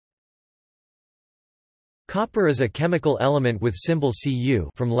Copper is a chemical element with symbol Cu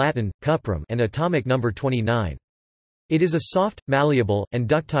from Latin, cuprum and atomic number 29. It is a soft, malleable, and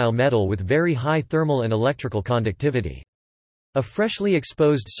ductile metal with very high thermal and electrical conductivity. A freshly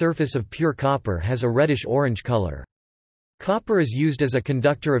exposed surface of pure copper has a reddish-orange color. Copper is used as a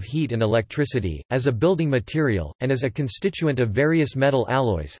conductor of heat and electricity, as a building material, and as a constituent of various metal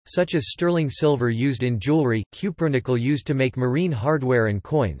alloys, such as sterling silver used in jewelry, cupronickel used to make marine hardware and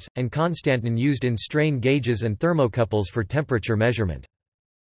coins, and constantan used in strain gauges and thermocouples for temperature measurement.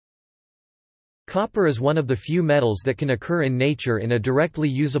 Copper is one of the few metals that can occur in nature in a directly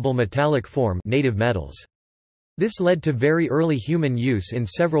usable metallic form, native metals. This led to very early human use in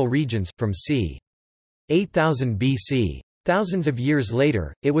several regions, from c. 8000 BC. Thousands of years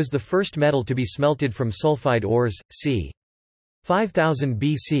later, it was the first metal to be smelted from sulfide ores, c. 5000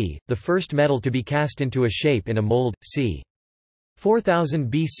 BC, the first metal to be cast into a shape in a mold, c.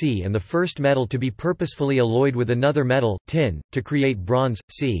 4000 BC and the first metal to be purposefully alloyed with another metal, tin, to create bronze,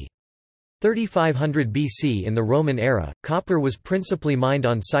 c. 3500 BC. In the Roman era, copper was principally mined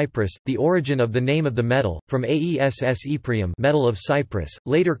on Cyprus, the origin of the name of the metal, from aes ypprium, metal of Cyprus,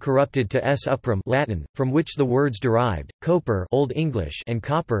 later corrupted to s uprum, Latin, from which the words derived. Coper, Old English, and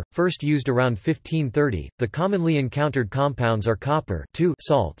copper, first used around 1530. The commonly encountered compounds are copper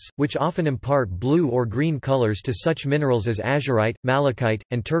salts, which often impart blue or green colors to such minerals as azurite, malachite,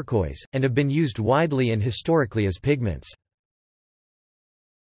 and turquoise, and have been used widely and historically as pigments.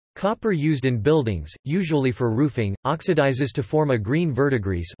 Copper used in buildings, usually for roofing, oxidizes to form a green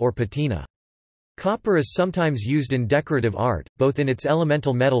verdigris or patina. Copper is sometimes used in decorative art, both in its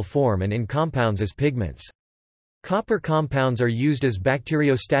elemental metal form and in compounds as pigments. Copper compounds are used as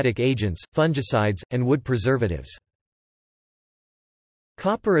bacteriostatic agents, fungicides, and wood preservatives.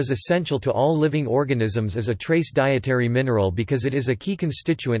 Copper is essential to all living organisms as a trace dietary mineral because it is a key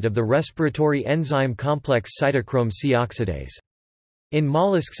constituent of the respiratory enzyme complex cytochrome C oxidase. In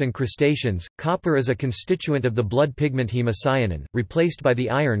mollusks and crustaceans, copper is a constituent of the blood pigment hemocyanin, replaced by the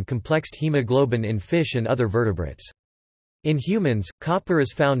iron-complexed hemoglobin in fish and other vertebrates. In humans, copper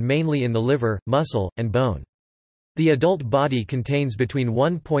is found mainly in the liver, muscle, and bone. The adult body contains between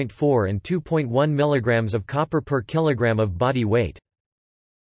 1.4 and 2.1 mg of copper per kilogram of body weight.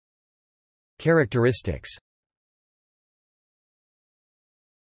 Characteristics.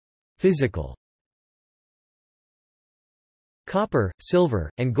 Physical. Copper, silver,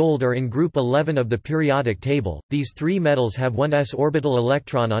 and gold are in group 11 of the periodic table. These three metals have one s orbital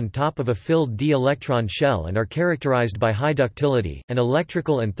electron on top of a filled d electron shell and are characterized by high ductility, and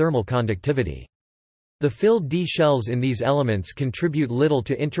electrical and thermal conductivity. The filled d shells in these elements contribute little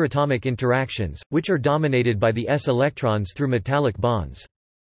to interatomic interactions, which are dominated by the s electrons through metallic bonds.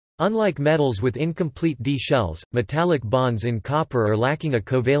 Unlike metals with incomplete d shells, metallic bonds in copper are lacking a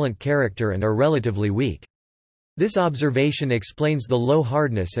covalent character and are relatively weak. This observation explains the low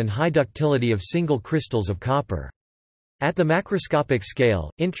hardness and high ductility of single crystals of copper. At the macroscopic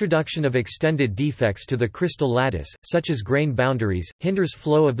scale, introduction of extended defects to the crystal lattice, such as grain boundaries, hinders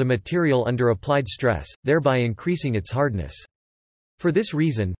flow of the material under applied stress, thereby increasing its hardness. For this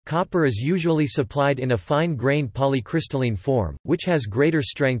reason, copper is usually supplied in a fine-grained polycrystalline form, which has greater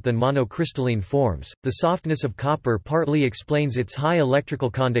strength than monocrystalline forms. The softness of copper partly explains its high electrical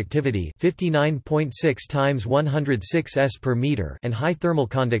conductivity, 59.6 × 106 s per meter, and high thermal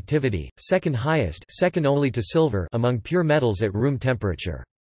conductivity, second highest, second only to silver, among pure metals at room temperature.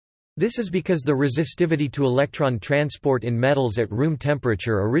 This is because the resistivity to electron transport in metals at room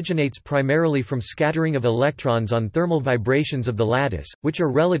temperature originates primarily from scattering of electrons on thermal vibrations of the lattice, which are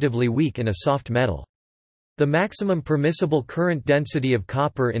relatively weak in a soft metal. The maximum permissible current density of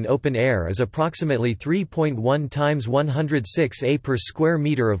copper in open air is approximately 3.1 × 106 A per square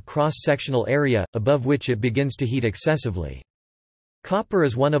meter of cross-sectional area, above which it begins to heat excessively. Copper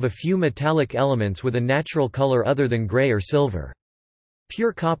is one of a few metallic elements with a natural color other than gray or silver.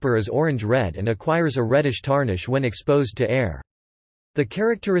 Pure copper is orange-red and acquires a reddish tarnish when exposed to air. The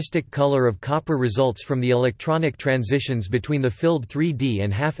characteristic color of copper results from the electronic transitions between the filled 3d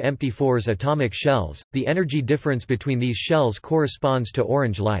and half-empty 4s atomic shells. The energy difference between these shells corresponds to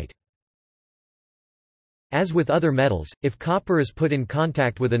orange light. As with other metals, if copper is put in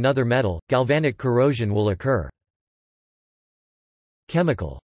contact with another metal, galvanic corrosion will occur.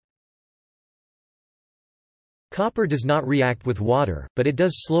 Chemical. Copper does not react with water, but it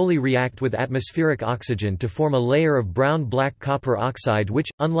does slowly react with atmospheric oxygen to form a layer of brown-black copper oxide which,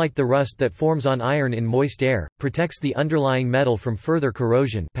 unlike the rust that forms on iron in moist air, protects the underlying metal from further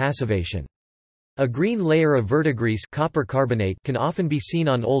corrosion passivation. A green layer of verdigris copper carbonate can often be seen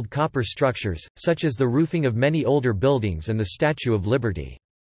on old copper structures, such as the roofing of many older buildings and the Statue of Liberty.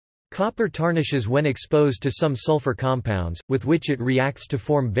 Copper tarnishes when exposed to some sulfur compounds, with which it reacts to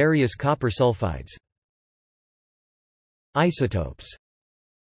form various copper sulfides. Isotopes.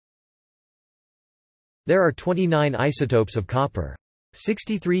 There are 29 isotopes of copper.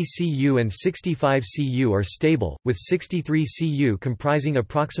 63 Cu and 65 Cu are stable, with 63 Cu comprising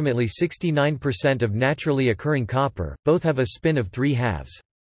approximately 69% of naturally occurring copper. Both have a spin of 3/2.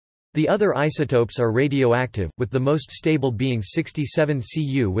 The other isotopes are radioactive, with the most stable being 67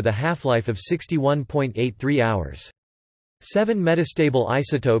 Cu with a half-life of 61.83 hours. 7 metastable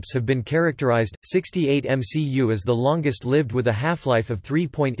isotopes have been characterized. 68 MCu is the longest lived with a half-life of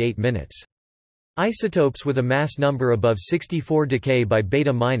 3.8 minutes. Isotopes with a mass number above 64 decay by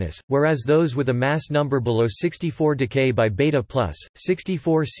beta-, whereas those with a mass number below 64 decay by beta+.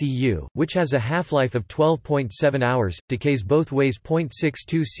 64 Cu, which has a half-life of 12.7 hours, decays both ways.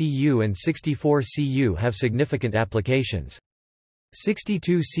 0.62 Cu and 64 Cu have significant applications.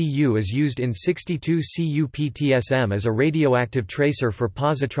 62 Cu is used in 62 Cu PTSM as a radioactive tracer for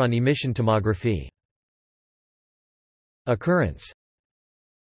positron emission tomography. Occurrence.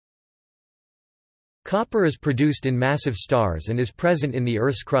 Copper is produced in massive stars and is present in the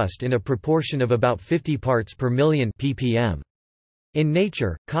Earth's crust in a proportion of about 50 parts per million ppm. In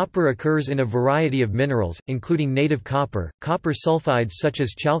nature, copper occurs in a variety of minerals, including native copper, copper sulfides such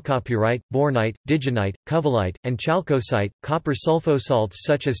as chalcopyrite, bornite, digenite, covellite, and chalcocite, copper sulfosalts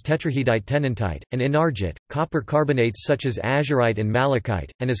such as tetrahedrite tennantite, and enargite, copper carbonates such as azurite and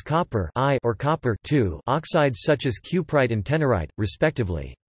malachite, and as copper I or copper oxides such as cuprite and tennarite,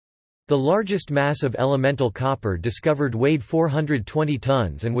 respectively. The largest mass of elemental copper discovered weighed 420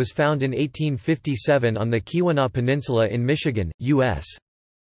 tons and was found in 1857 on the Keweenaw Peninsula in Michigan, U.S.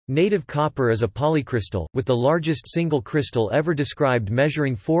 Native copper is a polycrystal, with the largest single crystal ever described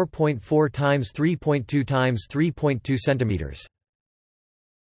measuring 4.4 times 3.2 times 3.2 centimeters.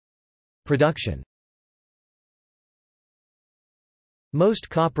 Production. Most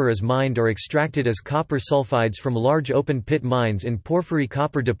copper is mined or extracted as copper sulfides from large open-pit mines in porphyry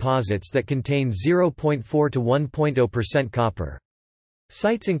copper deposits that contain 0.4 to 1.0% copper.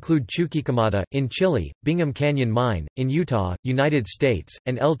 Sites include Chuquicamata, in Chile, Bingham Canyon Mine, in Utah, United States,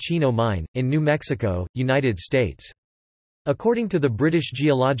 and El Chino Mine, in New Mexico, United States. According to the British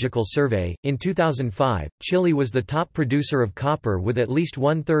Geological Survey, in 2005, Chile was the top producer of copper with at least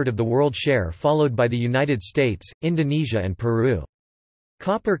one-third of the world share, followed by the United States, Indonesia and Peru.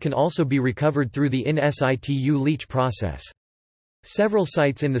 Copper can also be recovered through the in situ leach process. Several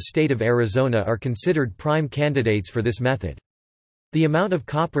sites in the state of Arizona are considered prime candidates for this method. The amount of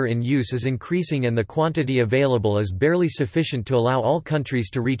copper in use is increasing and the quantity available is barely sufficient to allow all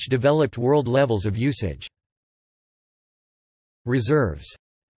countries to reach developed world levels of usage. Reserves.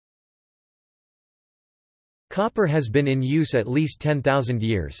 Copper has been in use at least 10,000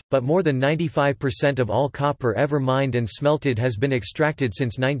 years, but more than 95% of all copper ever mined and smelted has been extracted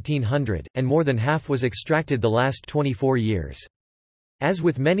since 1900, and more than half was extracted the last 24 years. As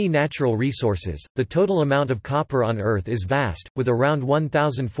with many natural resources, the total amount of copper on Earth is vast, with around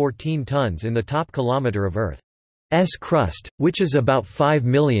 1,014 tons in the top kilometre of Earth's crust, which is about 5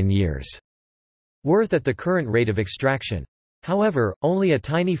 million years' worth at the current rate of extraction. However, only a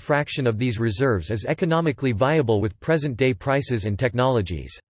tiny fraction of these reserves is economically viable with present-day prices and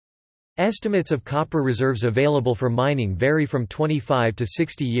technologies. Estimates of copper reserves available for mining vary from 25 to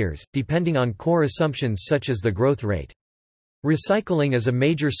 60 years, depending on core assumptions such as the growth rate. Recycling is a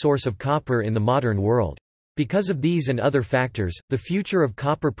major source of copper in the modern world. Because of these and other factors, the future of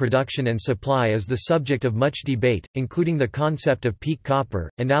copper production and supply is the subject of much debate, including the concept of peak copper,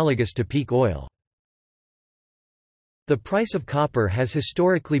 analogous to peak oil. The price of copper has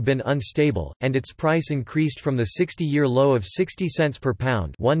historically been unstable, and its price increased from the 60-year low of 60 cents per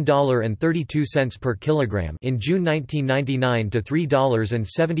pound ($1.32 per kilogram) in June 1999 to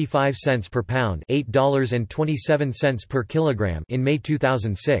 $3.75 per pound ($8.27 per kilogram) in May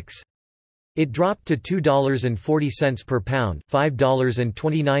 2006. It dropped to $2.40 per pound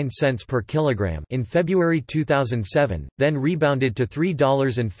 ($5.29 per kilogram) in February 2007, then rebounded to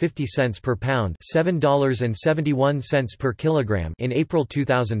 $3.50 per pound ($7.71 per kilogram) in April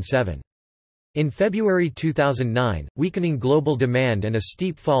 2007. In February 2009, weakening global demand and a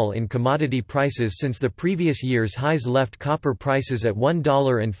steep fall in commodity prices since the previous year's highs left copper prices at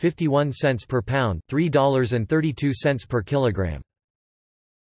 $1.51 per pound ($3.32 per kilogram).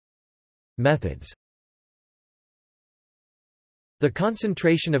 Methods. The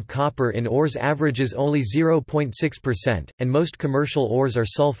concentration of copper in ores averages only 0.6%, and most commercial ores are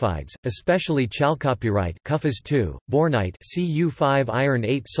sulfides, especially chalcopyrite (Cufas-2), bornite Cu5 iron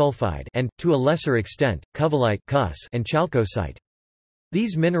 8 sulfide, and, to a lesser extent, covellite and chalcocite.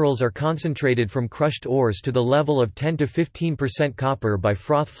 These minerals are concentrated from crushed ores to the level of 10 to 15% copper by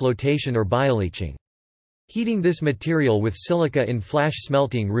froth flotation or bioleaching. Heating this material with silica in flash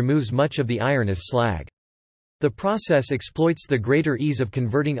smelting removes much of the iron as slag. The process exploits the greater ease of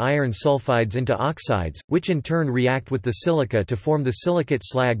converting iron sulfides into oxides, which in turn react with the silica to form the silicate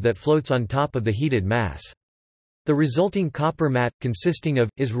slag that floats on top of the heated mass. The resulting copper matte, consisting of,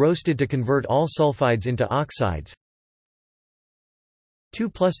 is roasted to convert all sulfides into oxides. 2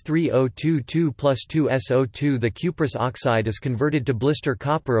 plus 3O2 2 plus 2 SO2. The cuprous oxide is converted to blister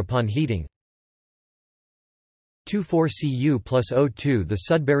copper upon heating. 2,4 Cu plus O2. The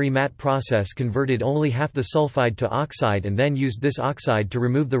Sudbury matte process converted only half the sulfide to oxide and then used this oxide to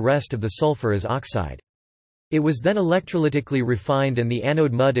remove the rest of the sulfur as oxide. It was then electrolytically refined and the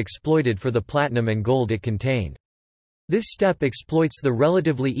anode mud exploited for the platinum and gold it contained. This step exploits the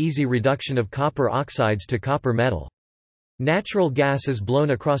relatively easy reduction of copper oxides to copper metal. Natural gas is blown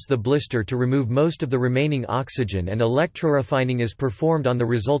across the blister to remove most of the remaining oxygen, and electrorefining is performed on the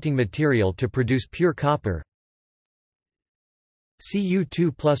resulting material to produce pure copper.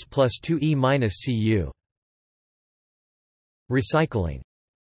 Cu2 plus 2E minus Cu. Recycling.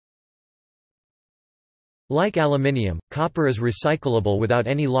 Like aluminium, copper is recyclable without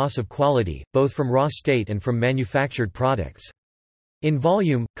any loss of quality, both from raw state and from manufactured products. In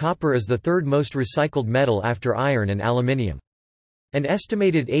volume, copper is the third most recycled metal after iron and aluminium. An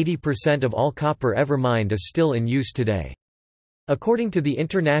estimated 80% of all copper ever mined is still in use today. According to the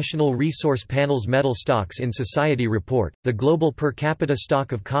International Resource Panel's Metal Stocks in Society report, the global per capita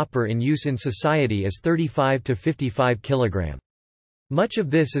stock of copper in use in society is 35 to 55 kg. Much of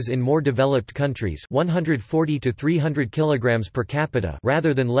this is in more developed countries, 140 to 300 kg per capita,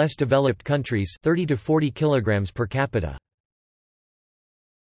 rather than less developed countries, 30 to 40 kg per capita.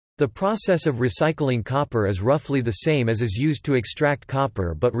 The process of recycling copper is roughly the same as is used to extract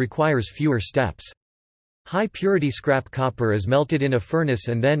copper but requires fewer steps. High-purity scrap copper is melted in a furnace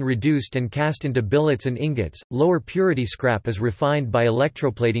and then reduced and cast into billets and ingots. Lower-purity scrap is refined by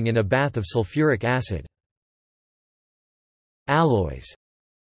electroplating in a bath of sulfuric acid. Alloys.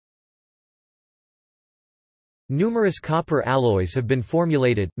 Numerous copper alloys have been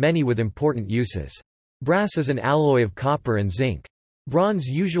formulated, many with important uses. Brass is an alloy of copper and zinc. Bronze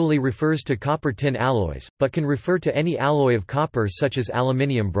usually refers to copper-tin alloys, but can refer to any alloy of copper such as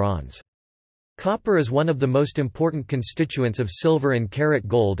aluminium bronze. Copper is one of the most important constituents of silver and carat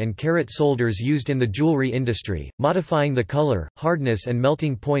gold and carat solders used in the jewelry industry, modifying the color, hardness and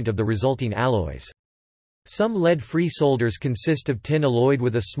melting point of the resulting alloys. Some lead-free solders consist of tin alloyed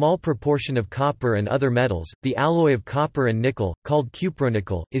with a small proportion of copper and other metals. The alloy of copper and nickel, called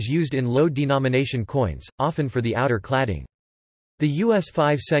cupronickel, is used in low-denomination coins, often for the outer cladding. The US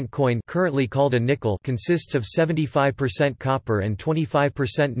 5-cent coin, currently called a nickel, consists of 75% copper and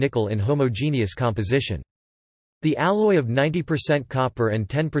 25% nickel in homogeneous composition. The alloy of 90% copper and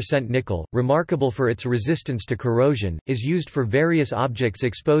 10% nickel, remarkable for its resistance to corrosion, is used for various objects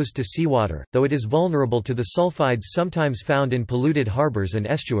exposed to seawater, though it is vulnerable to the sulfides sometimes found in polluted harbors and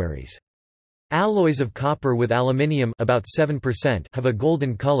estuaries. Alloys of copper with aluminium, about 7%, have a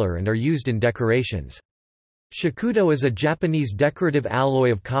golden color and are used in decorations. Shakudo is a Japanese decorative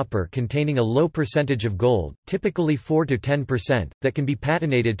alloy of copper containing a low percentage of gold, typically 4 to 10%, that can be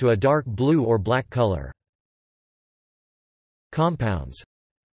patinated to a dark blue or black color. Compounds.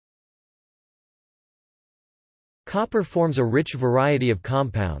 Copper forms a rich variety of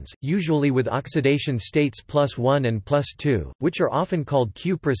compounds, usually with oxidation states +1 and +2, which are often called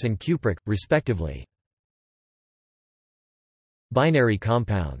cuprous and cupric, respectively. Binary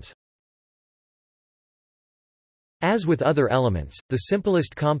compounds. As with other elements, the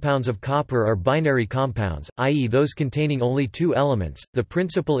simplest compounds of copper are binary compounds, i.e. those containing only two elements, the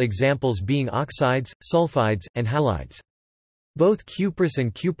principal examples being oxides, sulfides, and halides. Both cuprous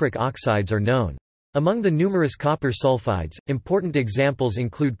and cupric oxides are known. Among the numerous copper sulfides, important examples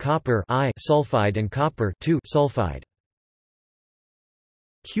include copper I sulfide and copper sulfide.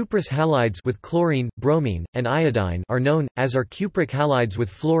 Cuprous halides with chlorine, bromine, and iodine are known, as are cupric halides with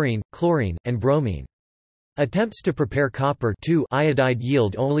fluorine, chlorine, and bromine. Attempts to prepare copper iodide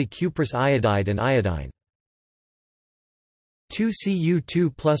yield only cuprous iodide and iodine.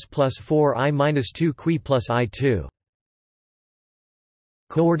 2Cu2 plus 4I-2 Qui plus I2.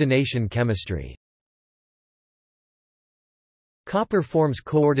 Coordination chemistry. Copper forms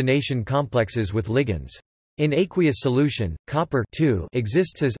coordination complexes with ligands. In aqueous solution, copper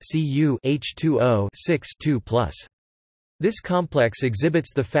exists as Cu H2O 2+. This complex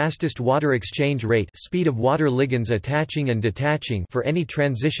exhibits the fastest water exchange rate, speed of water ligands attaching and detaching, for any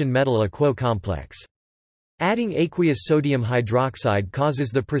transition metal-aquo complex. Adding aqueous sodium hydroxide causes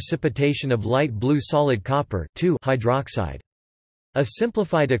the precipitation of light blue solid copper hydroxide. A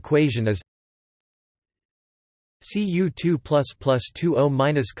simplified equation is Cu2 plus 2O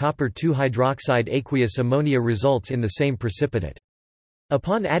minus copper 2 hydroxide. Aqueous ammonia results in the same precipitate.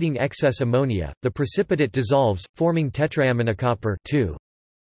 Upon adding excess ammonia, the precipitate dissolves, forming tetraaminocopper 2.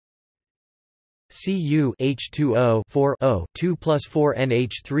 Cu H2O 4 O 2 plus 4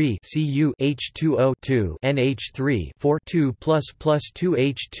 NH3 Cu H2O 2 NH3 4 2 plus 2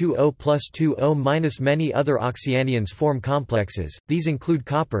 H2O plus 2 O minus. Many other oxyanions form complexes. These include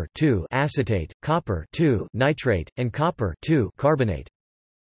copper acetate, copper nitrate, and copper carbonate.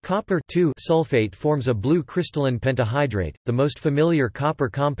 Copper sulfate forms a blue crystalline pentahydrate, the most familiar copper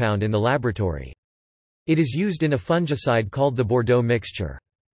compound in the laboratory. It is used in a fungicide called the Bordeaux mixture.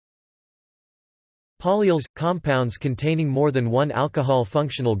 Polyols – compounds containing more than one alcohol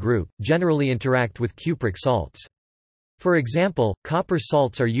functional group, generally interact with cupric salts. For example, copper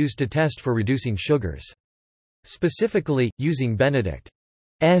salts are used to test for reducing sugars. Specifically, using Benedict's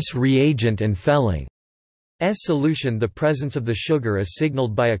reagent and Felling's solution, the presence of the sugar is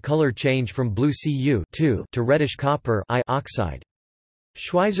signaled by a color change from blue Cu to reddish copper oxide.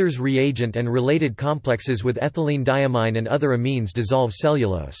 Schweizer's reagent and related complexes with ethylene diamine and other amines dissolve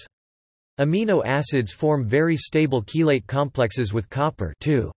cellulose. Amino acids form very stable chelate complexes with copper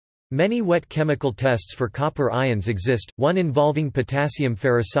Many wet chemical tests for copper ions exist, one involving potassium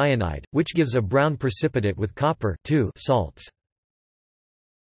ferrocyanide, which gives a brown precipitate with copper salts.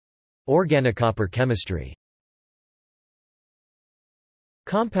 Organocopper chemistry.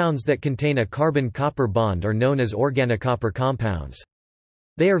 Compounds that contain a carbon-copper bond are known as organocopper compounds.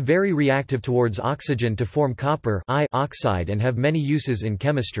 They are very reactive towards oxygen to form copper oxide and have many uses in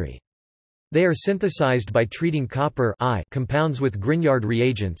chemistry. They are synthesized by treating copper compounds with Grignard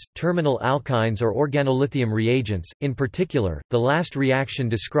reagents, terminal alkynes or organolithium reagents. In particular, the last reaction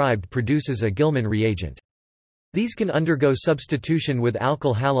described produces a Gilman reagent. These can undergo substitution with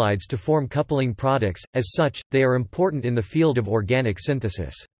alkyl halides to form coupling products, as such, they are important in the field of organic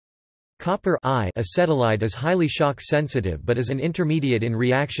synthesis. Copper acetylide is highly shock-sensitive but is an intermediate in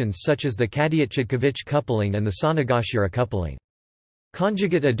reactions such as the Kadiat-Chodkiewicz coupling and the Sonogashira coupling.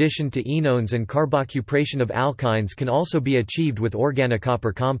 Conjugate addition to enones and carbocupration of alkynes can also be achieved with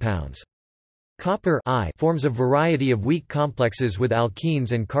organocopper compounds. Copper forms a variety of weak complexes with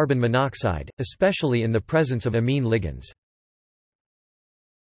alkenes and carbon monoxide, especially in the presence of amine ligands.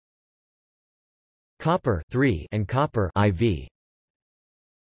 Copper and copper IV.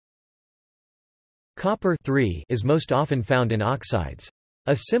 Copper is most often found in oxides.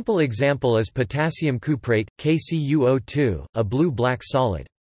 A simple example is potassium cuprate, KCuO2, a blue-black solid.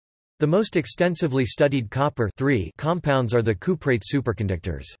 The most extensively studied copper compounds are the cuprate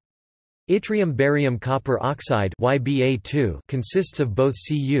superconductors. Yttrium-barium copper oxide YBA2 consists of both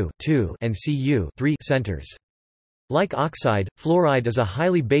Cu and Cu centers. Like oxide, fluoride is a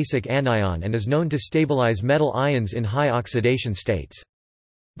highly basic anion and is known to stabilize metal ions in high oxidation states.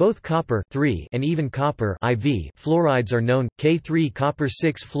 Both copper and even copper IV fluorides are known, K3 copper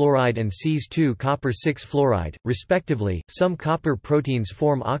 6 fluoride and Cs2 copper 6 fluoride, respectively. Some copper proteins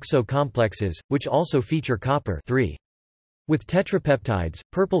form oxo complexes, which also feature copper With tetrapeptides,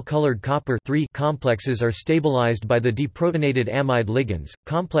 purple-colored copper complexes are stabilized by the deprotonated amide ligands.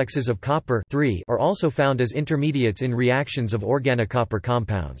 Complexes of copper are also found as intermediates in reactions of organocopper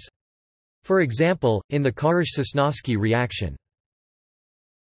compounds. For example, in the Karish-Sosnovsky reaction.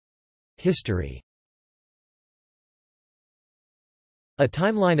 History. A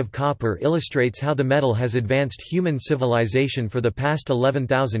timeline of copper illustrates how the metal has advanced human civilization for the past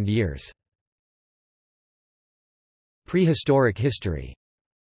 11,000 years. Prehistoric history.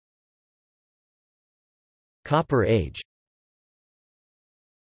 Copper Age.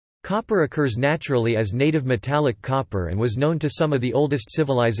 Copper occurs naturally as native metallic copper and was known to some of the oldest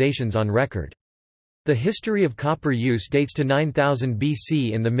civilizations on record. The history of copper use dates to 9000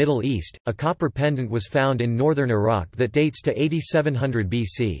 BC in the Middle East. A copper pendant was found in northern Iraq that dates to 8700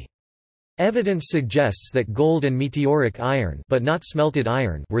 BC. Evidence suggests that gold and meteoric iron, but not smelted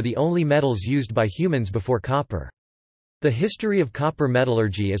iron, were the only metals used by humans before copper. The history of copper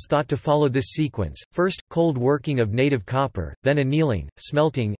metallurgy is thought to follow this sequence: first, cold working of native copper, then annealing,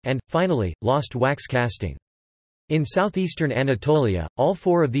 smelting, and, finally, lost wax casting. In southeastern Anatolia, all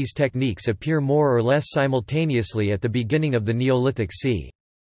four of these techniques appear more or less simultaneously at the beginning of the Neolithic c.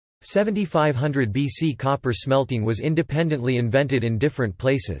 7500 BC. Copper smelting was independently invented in different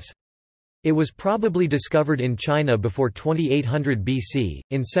places. It was probably discovered in China before 2800 BC,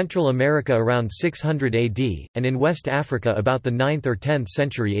 in Central America around 600 AD, and in West Africa about the 9th or 10th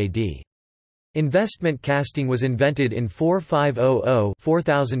century AD. Investment casting was invented in 4500–4000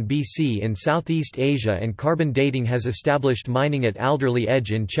 BC in Southeast Asia, and carbon dating has established mining at Alderley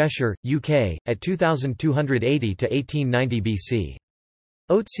Edge in Cheshire, UK, at 2280 to 1890 BC.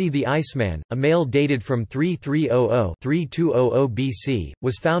 Otzi the Iceman, a male dated from 3300–3200 BC,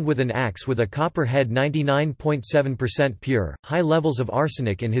 was found with an axe with a copper head 99.7% pure. High levels of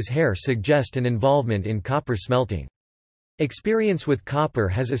arsenic in his hair suggest an involvement in copper smelting. Experience with copper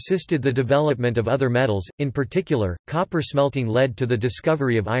has assisted the development of other metals, in particular, copper smelting led to the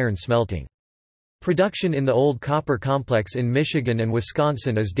discovery of iron smelting. Production in the old copper complex in Michigan and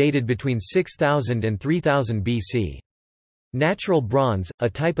Wisconsin is dated between 6000 and 3000 BC. Natural bronze, a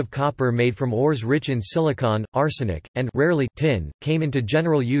type of copper made from ores rich in silicon, arsenic, and rarely tin, came into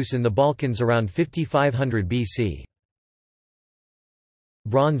general use in the Balkans around 5500 BC.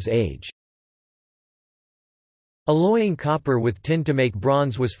 Bronze Age. Alloying copper with tin to make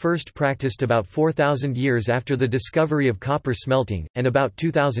bronze was first practiced about 4,000 years after the discovery of copper smelting, and about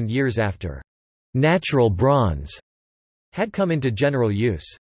 2,000 years after natural bronze had come into general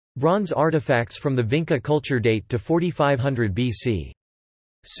use. Bronze artifacts from the Vinca culture date to 4500 BC.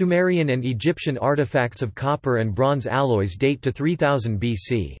 Sumerian and Egyptian artifacts of copper and bronze alloys date to 3000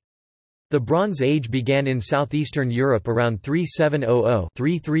 BC. The Bronze Age began in southeastern Europe around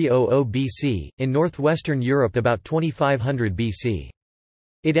 3700–3300 BC, in northwestern Europe about 2500 BC.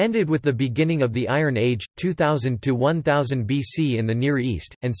 It ended with the beginning of the Iron Age, 2000 to 1000 BC in the Near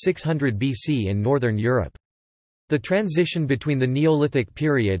East, and 600 BC in northern Europe. The transition between the Neolithic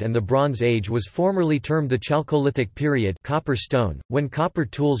period and the Bronze Age was formerly termed the Chalcolithic period, copper stone, when copper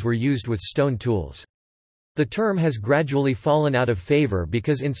tools were used with stone tools. The term has gradually fallen out of favor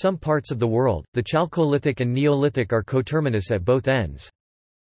because in some parts of the world, the Chalcolithic and Neolithic are coterminous at both ends.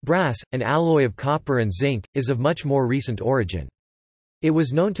 Brass, an alloy of copper and zinc, is of much more recent origin. It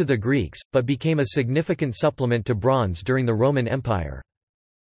was known to the Greeks, but became a significant supplement to bronze during the Roman Empire.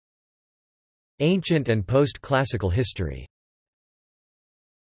 Ancient and post-classical history.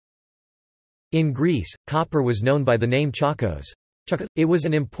 In Greece, copper was known by the name chakos. It was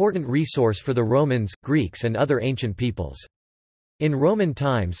an important resource for the Romans, Greeks and other ancient peoples. In Roman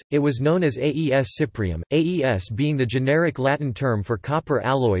times, it was known as aes cyprium, aes being the generic Latin term for copper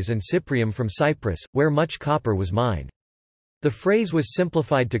alloys and cyprium from Cyprus, where much copper was mined. The phrase was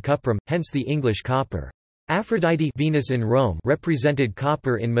simplified to cuprum, hence the English copper. Aphrodite, Venus in Rome, represented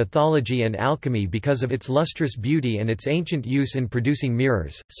copper in mythology and alchemy because of its lustrous beauty and its ancient use in producing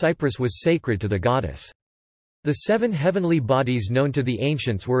mirrors. Cyprus was sacred to the goddess. The 7 heavenly bodies known to the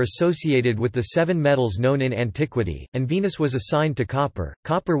ancients were associated with the 7 metals known in antiquity, and Venus was assigned to copper.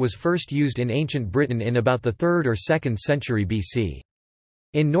 Copper was first used in ancient Britain in about the 3rd or 2nd century BC.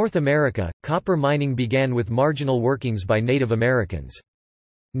 In North America, copper mining began with marginal workings by Native Americans.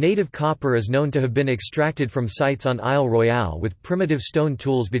 Native copper is known to have been extracted from sites on Isle Royale with primitive stone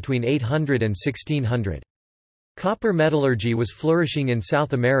tools between 800 and 1600. Copper metallurgy was flourishing in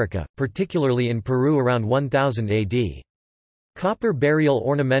South America, particularly in Peru around 1000 AD. Copper burial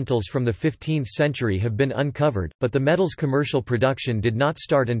ornamentals from the 15th century have been uncovered, but the metal's commercial production did not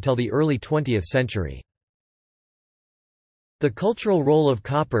start until the early 20th century. The cultural role of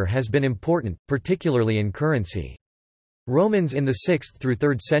copper has been important, particularly in currency. Romans in the 6th through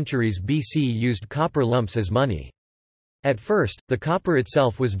 3rd centuries BC used copper lumps as money. At first, the copper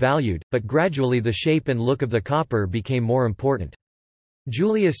itself was valued, but gradually the shape and look of the copper became more important.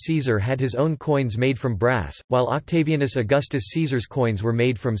 Julius Caesar had his own coins made from brass, while Octavianus Augustus Caesar's coins were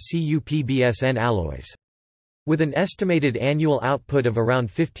made from cupbsn alloys. With an estimated annual output of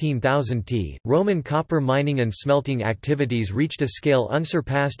around 15,000 t, Roman copper mining and smelting activities reached a scale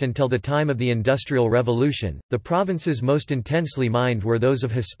unsurpassed until the time of the Industrial Revolution. The provinces most intensely mined were those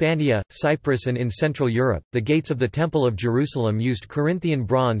of Hispania, Cyprus, and in Central Europe. The gates of the Temple of Jerusalem used Corinthian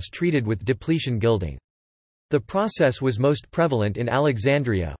bronze treated with depletion gilding. The process was most prevalent in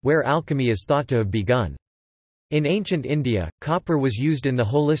Alexandria, where alchemy is thought to have begun. In ancient India, copper was used in the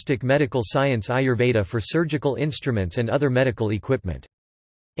holistic medical science Ayurveda for surgical instruments and other medical equipment.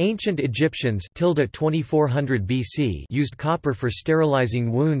 Ancient Egyptians 2400 BC used copper for sterilizing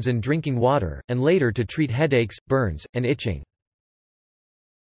wounds and drinking water, and later to treat headaches, burns, and itching.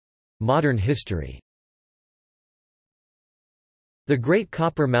 Modern history. The Great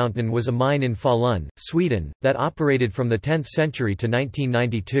Copper Mountain was a mine in Falun, Sweden, that operated from the 10th century to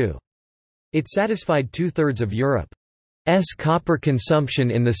 1992. It satisfied 2/3 of Europe's copper consumption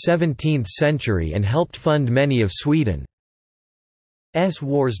in the 17th century and helped fund many of Sweden's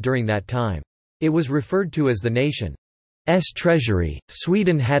wars during that time. It was referred to as the nation's treasury.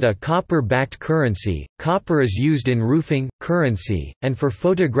 Sweden had a copper-backed currency. Copper is used in roofing, currency, and for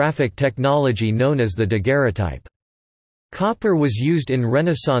photographic technology known as the daguerreotype. Copper was used in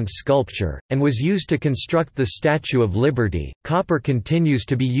Renaissance sculpture, and was used to construct the Statue of Liberty. Copper continues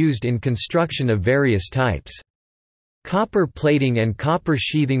to be used in construction of various types. Copper plating and copper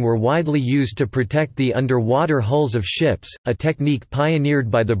sheathing were widely used to protect the underwater hulls of ships, a technique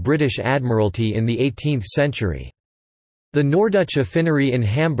pioneered by the British Admiralty in the 18th century. The Norddeutsche Affinerie in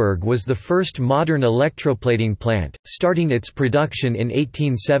Hamburg was the first modern electroplating plant, starting its production in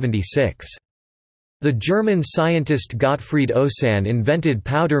 1876. The German scientist Gottfried Osann invented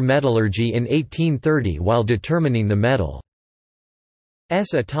powder metallurgy in 1830 while determining the metal's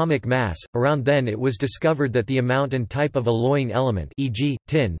atomic mass. Around then it was discovered that the amount and type of alloying element, e.g.,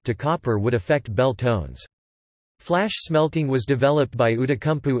 tin, to copper would affect bell tones. Flash smelting was developed by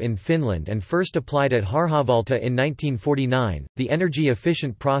Outokumpu in Finland and first applied at Harjavalta in 1949. The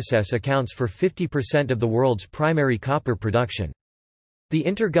energy-efficient process accounts for 50% of the world's primary copper production. The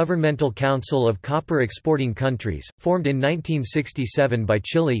Intergovernmental Council of Copper Exporting Countries, formed in 1967 by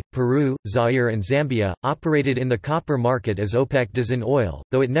Chile, Peru, Zaire and Zambia, operated in the copper market as OPEC does in oil,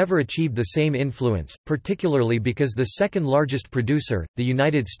 though it never achieved the same influence, particularly because the second largest producer, the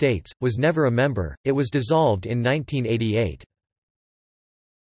United States, was never a member. It was dissolved in 1988.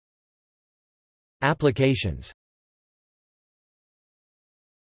 Applications.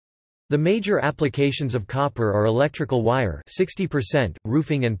 The major applications of copper are electrical wire 60%,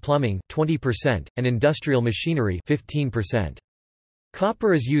 roofing and plumbing 20%, and industrial machinery 15%.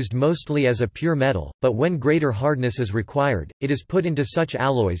 Copper is used mostly as a pure metal, but when greater hardness is required, it is put into such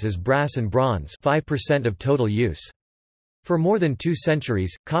alloys as brass and bronze 5% of total use. For more than 2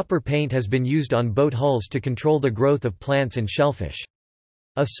 centuries, copper paint has been used on boat hulls to control the growth of plants and shellfish.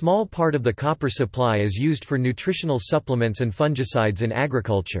 A small part of the copper supply is used for nutritional supplements and fungicides in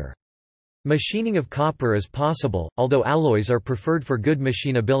agriculture. Machining of copper is possible, although alloys are preferred for good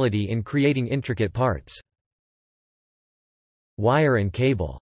machinability in creating intricate parts. Wire and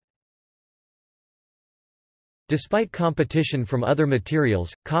cable. Despite competition from other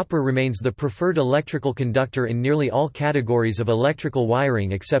materials, copper remains the preferred electrical conductor in nearly all categories of electrical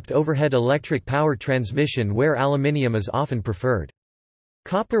wiring except overhead electric power transmission, where aluminium is often preferred.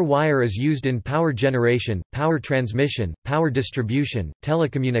 Copper wire is used in power generation, power transmission, power distribution,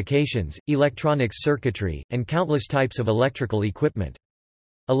 telecommunications, electronics circuitry, and countless types of electrical equipment.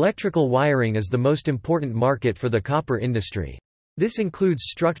 Electrical wiring is the most important market for the copper industry. This includes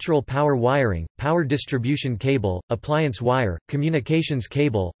structural power wiring, power distribution cable, appliance wire, communications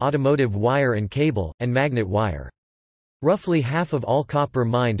cable, automotive wire and cable, and magnet wire. Roughly half of all copper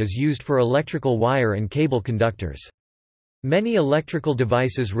mined is used for electrical wire and cable conductors. Many electrical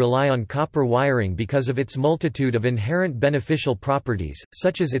devices rely on copper wiring because of its multitude of inherent beneficial properties,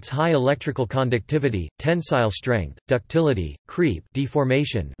 such as its high electrical conductivity, tensile strength, ductility, creep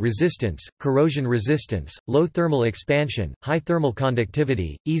deformation, resistance, corrosion resistance, low thermal expansion, high thermal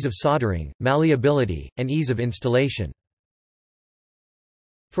conductivity, ease of soldering, malleability, and ease of installation.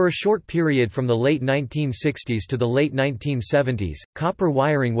 For a short period from the late 1960s to the late 1970s, copper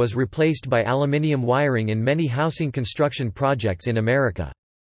wiring was replaced by aluminium wiring in many housing construction projects in America.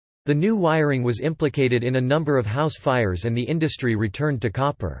 The new wiring was implicated in a number of house fires and the industry returned to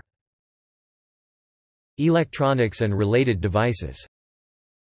copper. Electronics and related devices.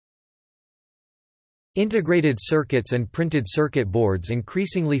 Integrated circuits and printed circuit boards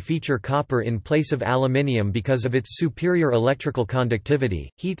increasingly feature copper in place of aluminium because of its superior electrical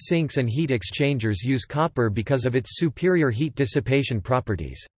conductivity. Heat sinks and heat exchangers use copper because of its superior heat dissipation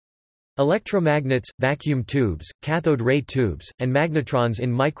properties. Electromagnets, vacuum tubes, cathode ray tubes, and magnetrons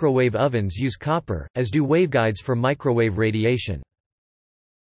in microwave ovens use copper, as do waveguides for microwave radiation.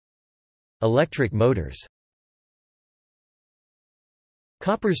 Electric motors.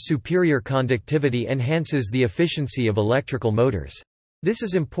 Copper's superior conductivity enhances the efficiency of electrical motors. This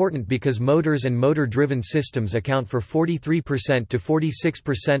is important because motors and motor-driven systems account for 43% to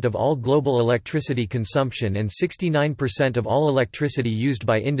 46% of all global electricity consumption and 69% of all electricity used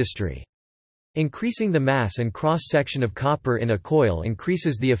by industry. Increasing the mass and cross-section of copper in a coil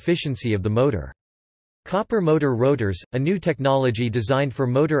increases the efficiency of the motor. Copper motor rotors, a new technology designed for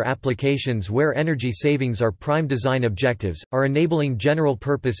motor applications where energy savings are prime design objectives, are enabling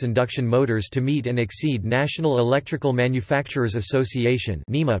general-purpose induction motors to meet and exceed National Electrical Manufacturers Association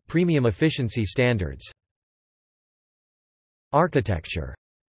 (NEMA) premium efficiency standards. Architecture.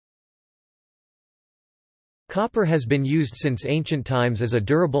 Copper has been used since ancient times as a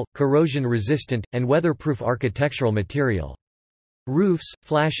durable, corrosion-resistant, and weatherproof architectural material. Roofs,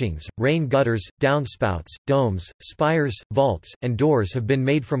 flashings, rain gutters, downspouts, domes, spires, vaults, and doors have been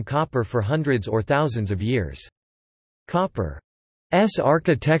made from copper for hundreds or thousands of years. Copper's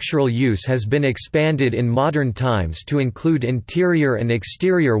architectural use has been expanded in modern times to include interior and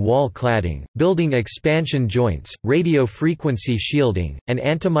exterior wall cladding, building expansion joints, radio frequency shielding, and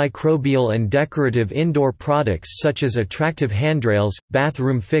antimicrobial and decorative indoor products such as attractive handrails,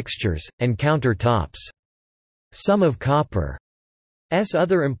 bathroom fixtures, and countertops. Some of copper's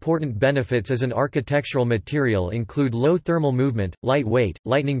other important benefits as an architectural material include low thermal movement, light weight,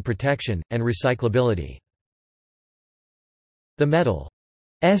 lightning protection, and recyclability. The metal's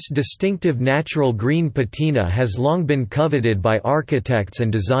distinctive natural green patina has long been coveted by architects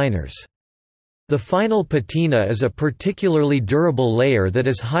and designers. The final patina is a particularly durable layer that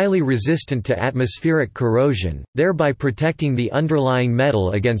is highly resistant to atmospheric corrosion, thereby protecting the underlying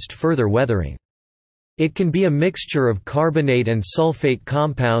metal against further weathering. It can be a mixture of carbonate and sulfate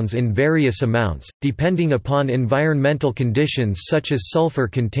compounds in various amounts, depending upon environmental conditions such as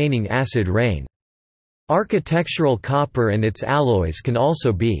sulfur-containing acid rain. Architectural copper and its alloys can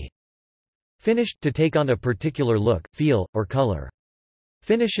also be finished to take on a particular look, feel, or color.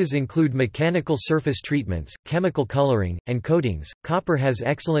 Finishes include mechanical surface treatments, chemical coloring, and coatings. Copper has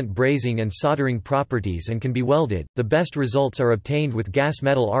excellent brazing and soldering properties and can be welded. The best results are obtained with gas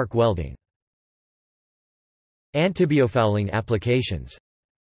metal arc welding. Antibiofouling applications.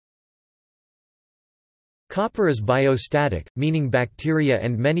 Copper is biostatic, meaning bacteria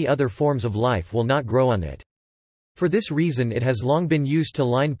and many other forms of life will not grow on it. For this reason it has long been used to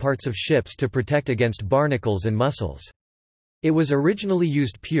line parts of ships to protect against barnacles and mussels. It was originally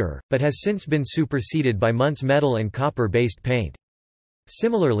used pure, but has since been superseded by Muntz metal and copper-based paint.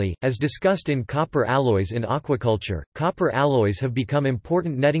 Similarly, as discussed in copper alloys in aquaculture, copper alloys have become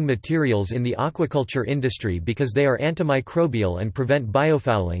important netting materials in the aquaculture industry because they are antimicrobial and prevent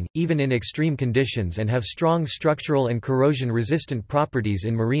biofouling, even in extreme conditions, and have strong structural and corrosion-resistant properties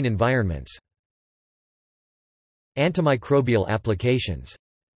in marine environments. Antimicrobial applications.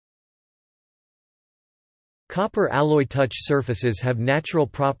 Copper alloy touch surfaces have natural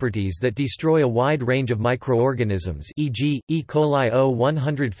properties that destroy a wide range of microorganisms, e.g., E. coli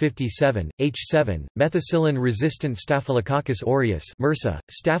O157, H7, methicillin-resistant Staphylococcus aureus (MRSA),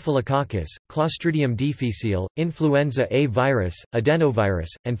 Staphylococcus, Clostridium difficile, influenza A virus, adenovirus,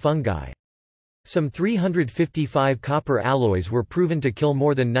 and fungi. Some 355 copper alloys were proven to kill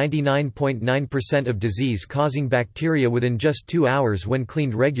more than 99.9% of disease-causing bacteria within just 2 hours when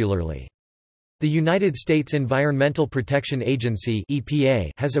cleaned regularly. The United States Environmental Protection Agency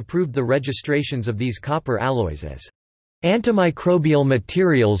 (EPA) has approved the registrations of these copper alloys as antimicrobial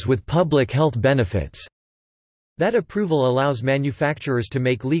materials with public health benefits. That approval allows manufacturers to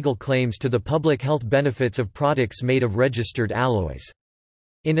make legal claims to the public health benefits of products made of registered alloys.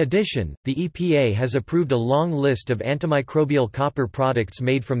 In addition, the EPA has approved a long list of antimicrobial copper products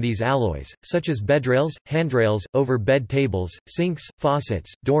made from these alloys, such as bedrails, handrails, over-bed tables, sinks,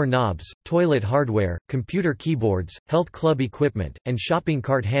 faucets, door knobs, toilet hardware, computer keyboards, health club equipment, and shopping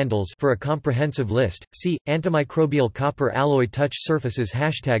cart handles. For a comprehensive list, see Antimicrobial copper alloy touch surfaces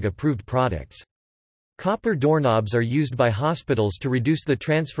 #approved products. Copper doorknobs are used by hospitals to reduce the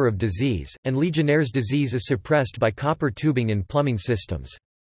transfer of disease, and Legionnaire's disease is suppressed by copper tubing in plumbing systems.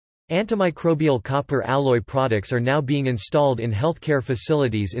 Antimicrobial copper alloy products are now being installed in healthcare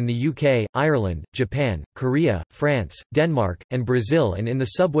facilities in the UK, Ireland, Japan, Korea, France, Denmark, and Brazil, and in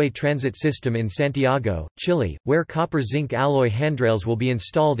the subway transit system in Santiago, Chile, where copper-zinc alloy handrails will be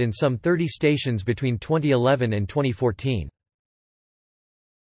installed in some 30 stations between 2011 and 2014.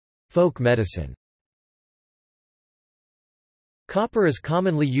 Folk medicine. Copper is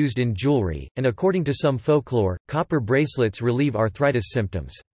commonly used in jewelry, and according to some folklore, copper bracelets relieve arthritis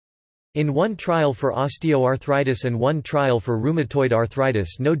symptoms. In one trial for osteoarthritis and one trial for rheumatoid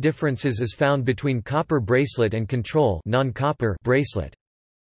arthritis, no differences is found between copper bracelet and control non-copper bracelet.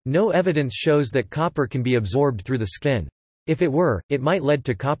 No evidence shows that copper can be absorbed through the skin. If it were, it might lead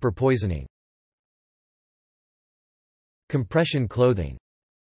to copper poisoning. Compression clothing.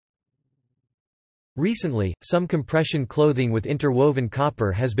 Recently, some compression clothing with interwoven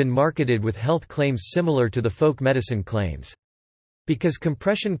copper has been marketed with health claims similar to the folk medicine claims. Because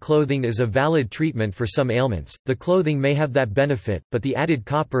compression clothing is a valid treatment for some ailments, the clothing may have that benefit, but the added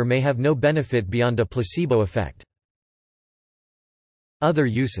copper may have no benefit beyond a placebo effect. Other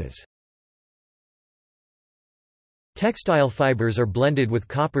uses. Textile fibers are blended with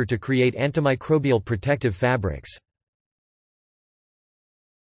copper to create antimicrobial protective fabrics.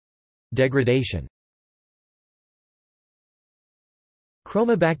 Degradation.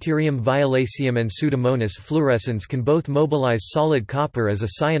 Chromobacterium violaceum and Pseudomonas fluorescens can both mobilize solid copper as a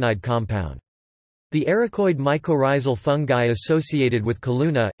cyanide compound. The ericoid mycorrhizal fungi associated with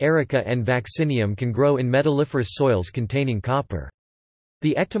Calluna, erica and vaccinium can grow in metalliferous soils containing copper.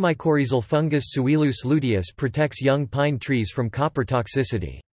 The ectomycorrhizal fungus Suilus luteus protects young pine trees from copper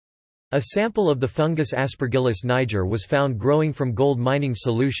toxicity. A sample of the fungus Aspergillus niger was found growing from gold mining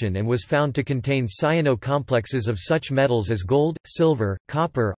solution and was found to contain cyano-complexes of such metals as gold, silver,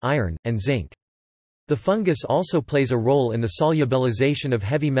 copper, iron, and zinc. The fungus also plays a role in the solubilization of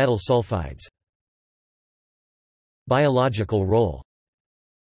heavy metal sulfides. Biological role.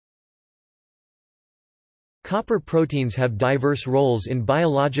 Copper proteins have diverse roles in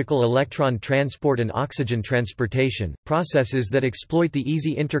biological electron transport and oxygen transportation, processes that exploit the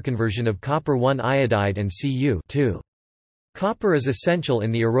easy interconversion of copper-1 iodide and Cu. Copper is essential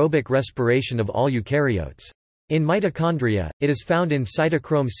in the aerobic respiration of all eukaryotes. In mitochondria, it is found in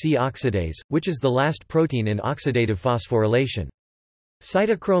cytochrome C oxidase, which is the last protein in oxidative phosphorylation.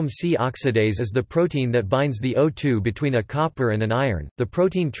 Cytochrome C oxidase is the protein that binds the O2 between a copper and an iron. The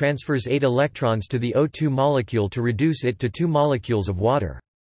protein transfers 8 electrons to the O2 molecule to reduce it to 2 molecules of water.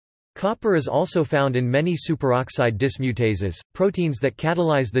 Copper is also found in many superoxide dismutases, proteins that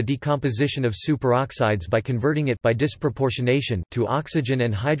catalyze the decomposition of superoxides by converting it by disproportionation to oxygen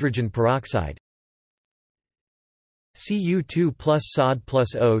and hydrogen peroxide. Cu2 plus Sod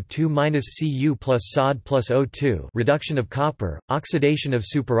plus O2 minus Cu plus Sod plus O2 reduction of copper, oxidation of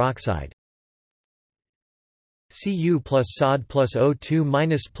superoxide. Cu plus Sod plus O2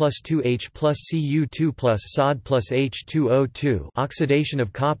 minus plus 2H plus Cu2 plus Sod plus H2O2 oxidation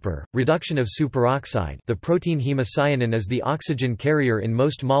of copper, reduction of superoxide. The protein hemocyanin is the oxygen carrier in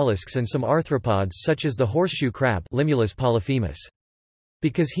most mollusks and some arthropods such as the horseshoe crab Limulus polyphemus.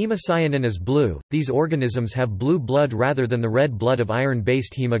 Because hemocyanin is blue, these organisms have blue blood rather than the red blood of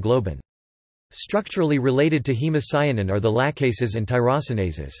iron-based hemoglobin. Structurally related to hemocyanin are the lacases and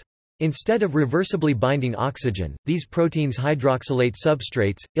tyrosinases. Instead of reversibly binding oxygen, these proteins hydroxylate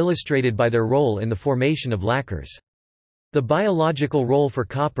substrates, illustrated by their role in the formation of lacquers. The biological role for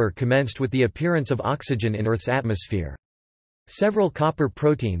copper commenced with the appearance of oxygen in Earth's atmosphere. Several copper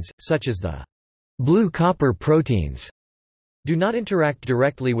proteins, such as the blue copper proteins, do not interact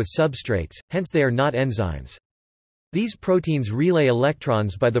directly with substrates, hence they are not enzymes. These proteins relay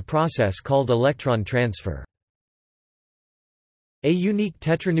electrons by the process called electron transfer. A unique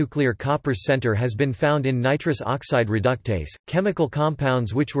tetranuclear copper center has been found in nitrous oxide reductase. Chemical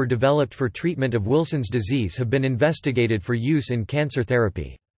compounds which were developed for treatment of Wilson's disease have been investigated for use in cancer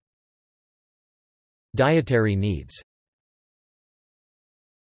therapy. Dietary needs.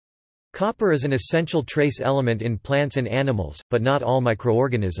 Copper is an essential trace element in plants and animals, but not all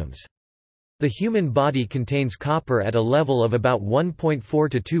microorganisms. The human body contains copper at a level of about 1.4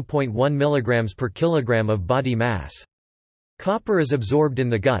 to 2.1 mg per kilogram of body mass. Copper is absorbed in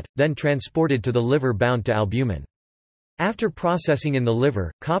the gut, then transported to the liver bound to albumin. After processing in the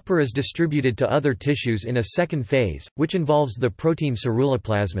liver, copper is distributed to other tissues in a second phase, which involves the protein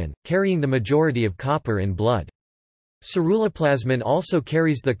ceruloplasmin, carrying the majority of copper in blood. Ceruloplasmin also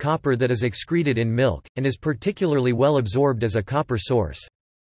carries the copper that is excreted in milk, and is particularly well absorbed as a copper source.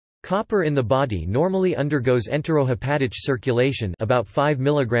 Copper in the body normally undergoes enterohepatic circulation about 5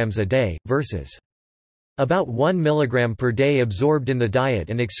 mg a day, versus about 1 mg per day absorbed in the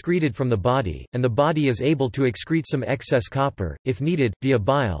diet and excreted from the body, and the body is able to excrete some excess copper, if needed, via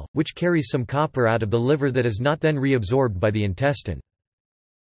bile, which carries some copper out of the liver that is not then reabsorbed by the intestine.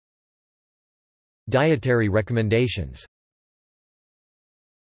 Dietary recommendations.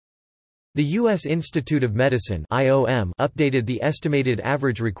 The U.S. Institute of Medicine (IOM) updated the estimated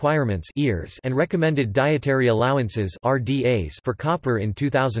average requirements (EARs) and recommended dietary allowances (RDAs) for copper in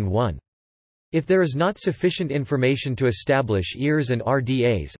 2001. If there is not sufficient information to establish EARs and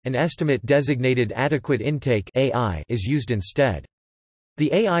RDAs, an estimate designated adequate intake (AI) is used instead.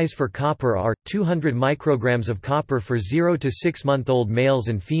 The AIs for copper are 200 micrograms of copper for 0 to 6-month-old males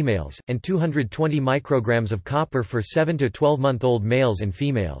and females, and 220 micrograms of copper for 7 to 12-month-old males and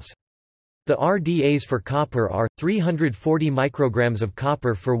females. The RDAs for copper are 340 micrograms of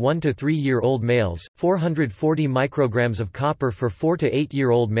copper for 1 to 3-year-old males, 440 micrograms of copper for 4 to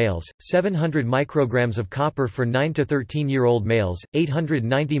 8-year-old males, 700 micrograms of copper for 9 to 13-year-old males,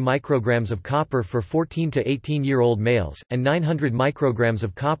 890 micrograms of copper for 14 to 18-year-old males, and 900 micrograms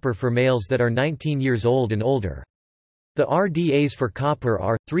of copper for males that are 19 years old and older. The RDAs for copper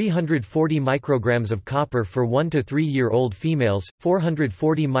are 340 micrograms of copper for 1 to 3-year-old females,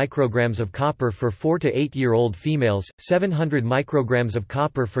 440 micrograms of copper for 4 to 8-year-old females, 700 micrograms of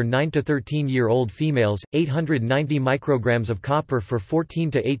copper for 9 to 13-year-old females, 890 micrograms of copper for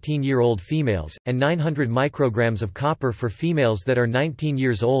 14 to 18-year-old females, and 900 micrograms of copper for females that are 19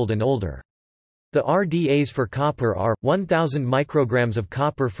 years old and older. The RDAs for copper are 1,000 micrograms of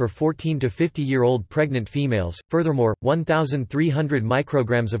copper for 14 to 50-year-old pregnant females, furthermore, 1,300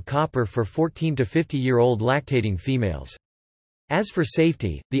 micrograms of copper for 14 to 50-year-old lactating females. As for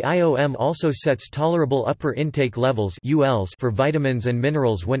safety, the IOM also sets tolerable upper intake levels (ULs) for vitamins and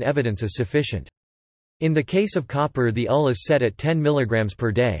minerals when evidence is sufficient. In the case of copper, the UL is set at 10 mg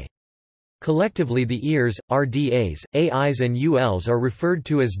per day. Collectively, the EARs, RDAs, AIs and ULs are referred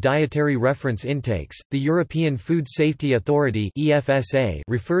to as dietary reference intakes. The European Food Safety Authority (EFSA)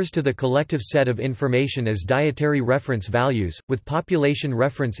 refers to the collective set of information as dietary reference values, with population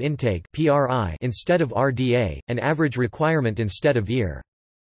reference intake (PRI) instead of RDA, and average requirement instead of EAR.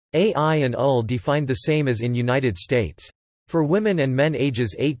 AI and UL defined the same as in United States. For women and men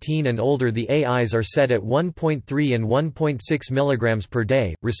ages 18 and older, the AIs are set at 1.3 and 1.6 mg per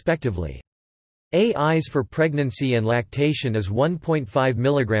day, respectively. AIs for pregnancy and lactation is 1.5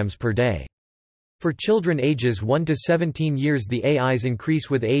 mg per day. For children ages 1 to 17 years, the AIs increase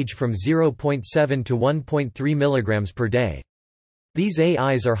with age from 0.7 to 1.3 mg per day. These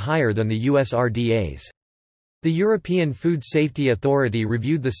AIs are higher than the US RDAs. The European Food Safety Authority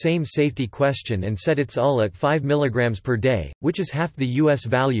reviewed the same safety question and set its UL at 5 mg per day, which is half the US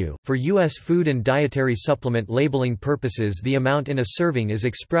value. For US food and dietary supplement labeling purposes, the amount in a serving is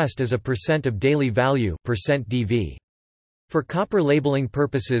expressed as a percent of daily value %DV. For copper labeling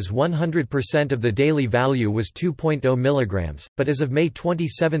purposes, 100% of the daily value was 2.0 mg, but as of May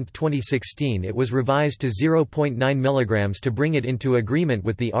 27, 2016, it was revised to 0.9 mg to bring it into agreement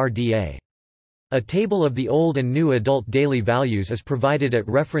with the RDA. A table of the old and new adult daily values is provided at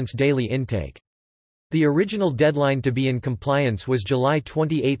reference daily intake. The original deadline to be in compliance was July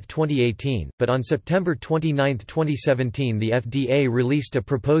 28, 2018, but on September 29, 2017 the FDA released a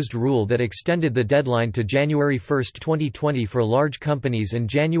proposed rule that extended the deadline to January 1, 2020 for large companies and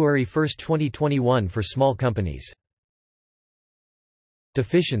January 1, 2021 for small companies.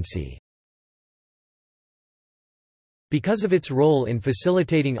 Deficiency. Because of its role in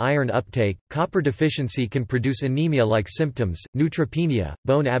facilitating iron uptake, copper deficiency can produce anemia-like symptoms, neutropenia,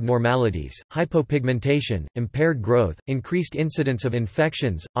 bone abnormalities, hypopigmentation, impaired growth, increased incidence of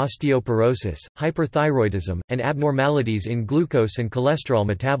infections, osteoporosis, hyperthyroidism, and abnormalities in glucose and cholesterol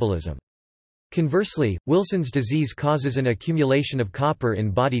metabolism. Conversely, Wilson's disease causes an accumulation of copper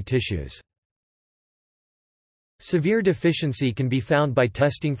in body tissues. Severe deficiency can be found by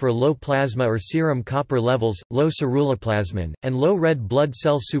testing for low plasma or serum copper levels, low ceruloplasmin, and low red blood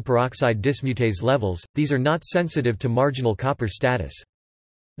cell superoxide dismutase levels. These are not sensitive to marginal copper status.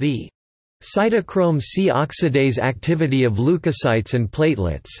 The cytochrome C oxidase activity of leukocytes and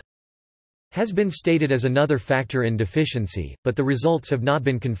platelets has been stated as another factor in deficiency, but the results have not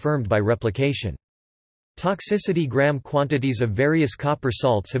been confirmed by replication. Toxicity gram quantities of various copper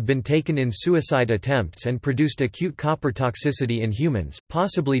salts have been taken in suicide attempts and produced acute copper toxicity in humans,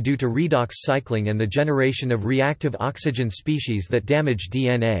 possibly due to redox cycling and the generation of reactive oxygen species that damage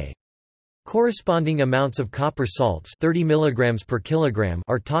DNA. Corresponding amounts of copper salts 30 mg per kilogram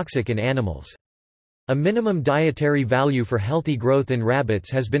are toxic in animals. A minimum dietary value for healthy growth in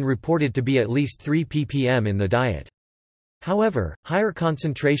rabbits has been reported to be at least 3 ppm in the diet. However, higher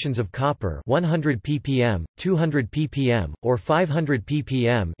concentrations of copper 100 ppm, 200 ppm, or 500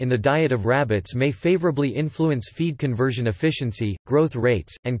 ppm in the diet of rabbits may favorably influence feed conversion efficiency, growth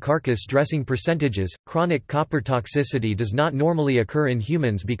rates, and carcass dressing percentages. Chronic copper toxicity does not normally occur in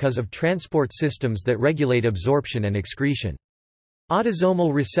humans because of transport systems that regulate absorption and excretion.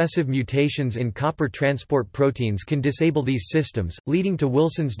 Autosomal recessive mutations in copper transport proteins can disable these systems, leading to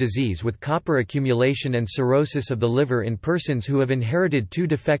Wilson's disease with copper accumulation and cirrhosis of the liver in persons who have inherited two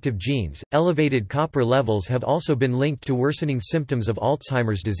defective genes. Elevated copper levels have also been linked to worsening symptoms of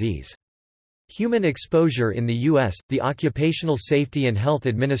Alzheimer's disease. Human exposure in the U.S., the Occupational Safety and Health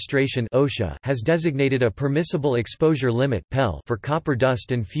Administration (OSHA) has designated a permissible exposure limit for copper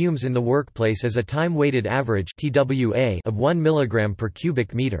dust and fumes in the workplace as a time-weighted average (TWA) of 1 mg per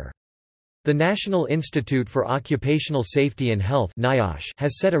cubic meter. The National Institute for Occupational Safety and Health (NIOSH)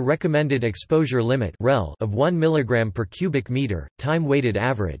 has set a recommended exposure limit of 1 mg per cubic meter, time-weighted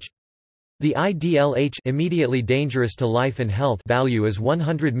average. The IDLH immediately dangerous to life and health value is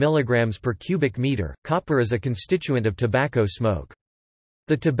 100 mg per cubic meter. Copper is a constituent of tobacco smoke.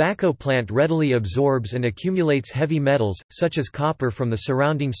 The tobacco plant readily absorbs and accumulates heavy metals, such as copper from the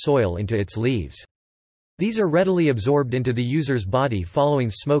surrounding soil into its leaves. These are readily absorbed into the user's body following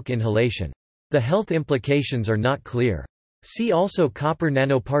smoke inhalation. The health implications are not clear. See also copper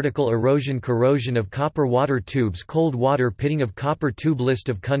nanoparticle erosion, corrosion of copper water tubes, cold water pitting of copper tube, list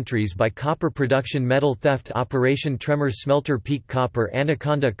of countries by copper production, metal theft, Operation Tremors, smelter, Peak Copper,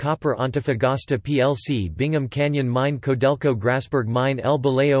 Anaconda Copper, Antofagasta plc, Bingham Canyon Mine, Codelco, Grasberg Mine, El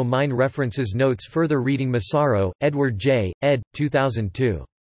Baleo Mine. References, notes, further reading. Massaro, Edward J., ed. 2002.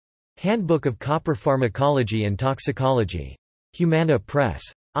 Handbook of Copper Pharmacology and Toxicology. Humana Press.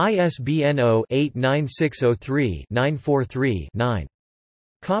 ISBN 0-89603-943-9.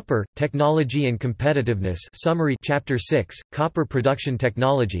 Copper, Technology and Competitiveness Summary Chapter 6, Copper Production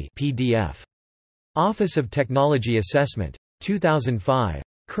Technology PDF. Office of Technology Assessment. 2005.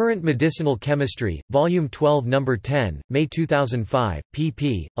 Current Medicinal Chemistry, Volume 12 No. 10, May 2005,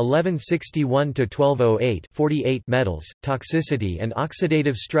 pp. 1161–1208 48 Metals, Toxicity and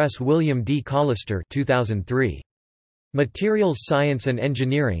Oxidative Stress. William D. Collister 2003. Materials Science and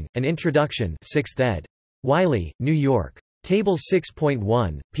Engineering, An Introduction 6th ed. Wiley, New York. Table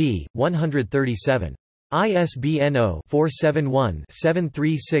 6.1, p. 137. ISBN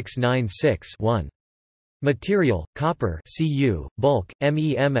 0-471-73696-1. Material, Copper CU, Bulk,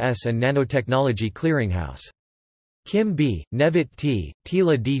 MEMS and Nanotechnology Clearinghouse. Kim B., Nevitt T.,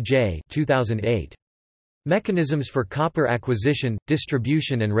 Tila D. J. 2008. Mechanisms for Copper Acquisition,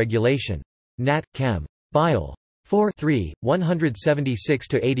 Distribution and Regulation. Nat. Chem. Bio. 4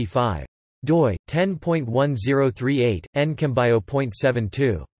 176–85. doi 10.1038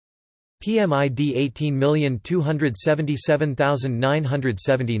 nchembio.72. PMID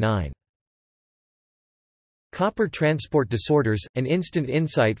 18277979. Copper Transport Disorders, an instant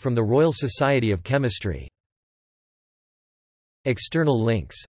insight from the Royal Society of Chemistry. External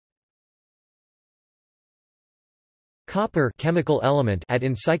links. Copper chemical element at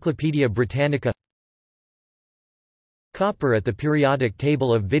Encyclopaedia Britannica. Copper at the Periodic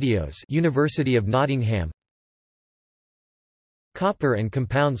Table of Videos, University of Nottingham. Copper and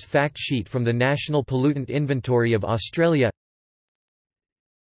Compounds Fact Sheet from the National Pollutant Inventory of Australia.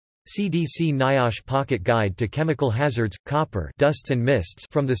 CDC NIOSH Pocket Guide to Chemical Hazards, Copper Dusts and Mists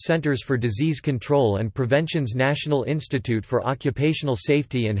from the Centers for Disease Control and Prevention's National Institute for Occupational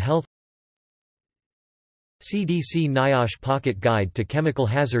Safety and Health. CDC NIOSH Pocket Guide to Chemical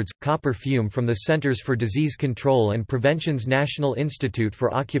Hazards, Copper Fume from the Centers for Disease Control and Prevention's National Institute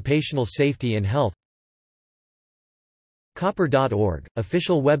for Occupational Safety and Health. Copper.org,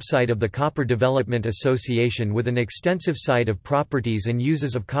 official website of the Copper Development Association with an extensive site of properties and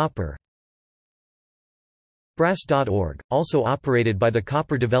uses of copper. Brass.org, also operated by the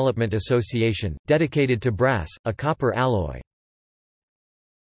Copper Development Association, dedicated to brass, a copper alloy.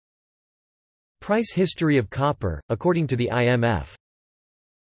 Price history of copper, according to the IMF.